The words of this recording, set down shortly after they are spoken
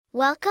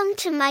Welcome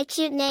to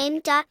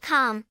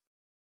mycutename.com.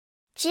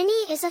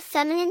 Jinny is a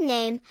feminine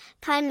name,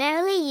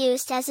 primarily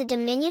used as a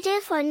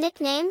diminutive or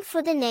nickname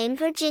for the name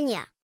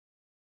Virginia.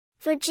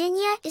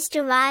 Virginia is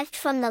derived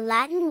from the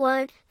Latin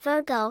word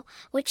virgo,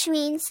 which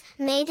means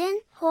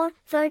maiden or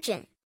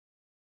virgin.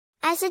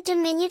 As a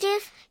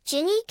diminutive,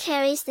 Jinny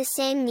carries the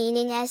same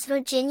meaning as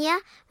Virginia,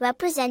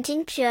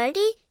 representing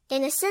purity,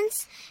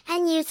 innocence,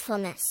 and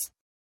youthfulness.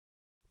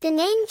 The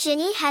name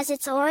Jinny has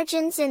its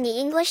origins in the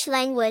English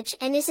language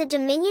and is a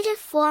diminutive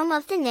form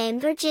of the name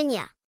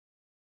Virginia.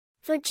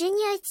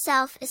 Virginia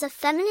itself is a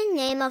feminine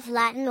name of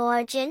Latin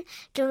origin,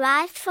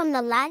 derived from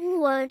the Latin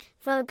word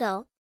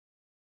virgo.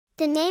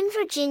 The name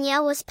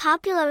Virginia was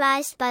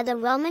popularized by the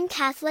Roman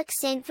Catholic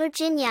Saint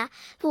Virginia,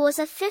 who was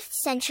a 5th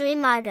century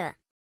martyr.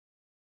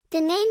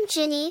 The name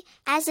Jinny,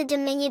 as a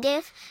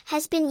diminutive,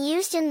 has been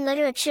used in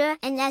literature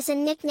and as a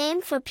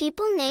nickname for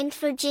people named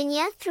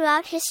Virginia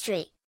throughout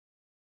history.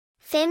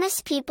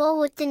 Famous people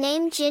with the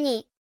name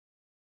Jinny.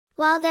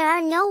 While there are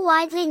no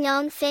widely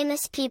known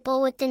famous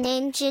people with the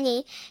name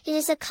Jinny, it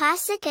is a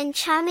classic and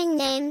charming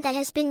name that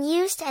has been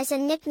used as a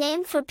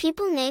nickname for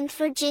people named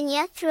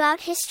Virginia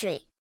throughout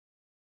history.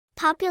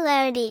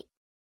 Popularity.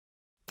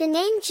 The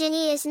name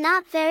Jinny is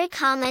not very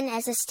common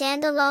as a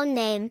standalone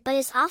name but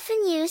is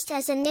often used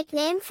as a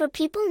nickname for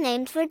people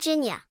named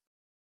Virginia.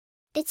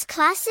 Its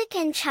classic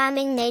and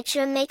charming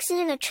nature makes it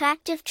an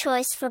attractive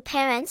choice for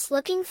parents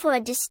looking for a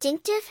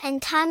distinctive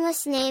and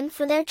timeless name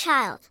for their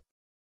child.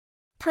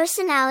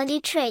 Personality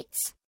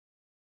traits.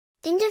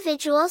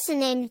 Individuals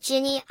named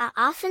Jinny are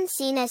often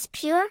seen as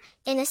pure,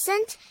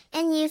 innocent,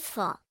 and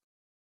youthful.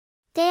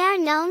 They are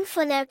known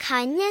for their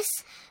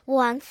kindness,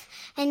 warmth,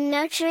 and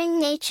nurturing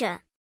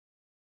nature.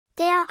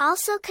 They are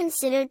also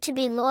considered to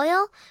be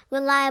loyal,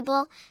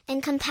 reliable,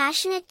 and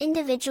compassionate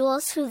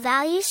individuals who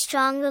value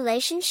strong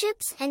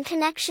relationships and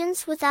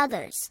connections with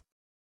others.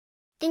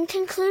 In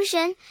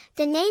conclusion,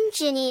 the name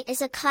Jinny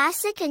is a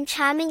classic and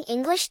charming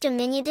English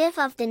diminutive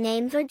of the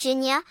name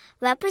Virginia,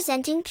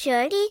 representing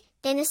purity,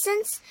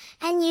 innocence,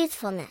 and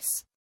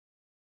youthfulness.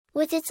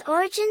 With its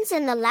origins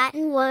in the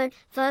Latin word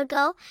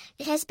virgo,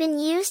 it has been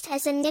used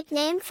as a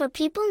nickname for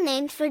people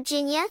named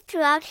Virginia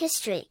throughout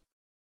history.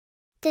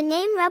 The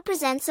name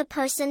represents a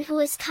person who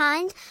is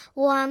kind,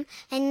 warm,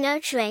 and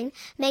nurturing,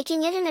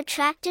 making it an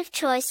attractive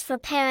choice for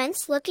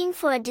parents looking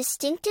for a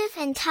distinctive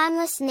and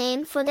timeless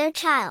name for their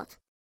child.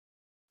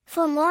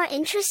 For more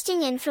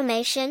interesting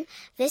information,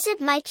 visit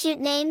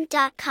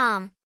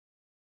mycutename.com.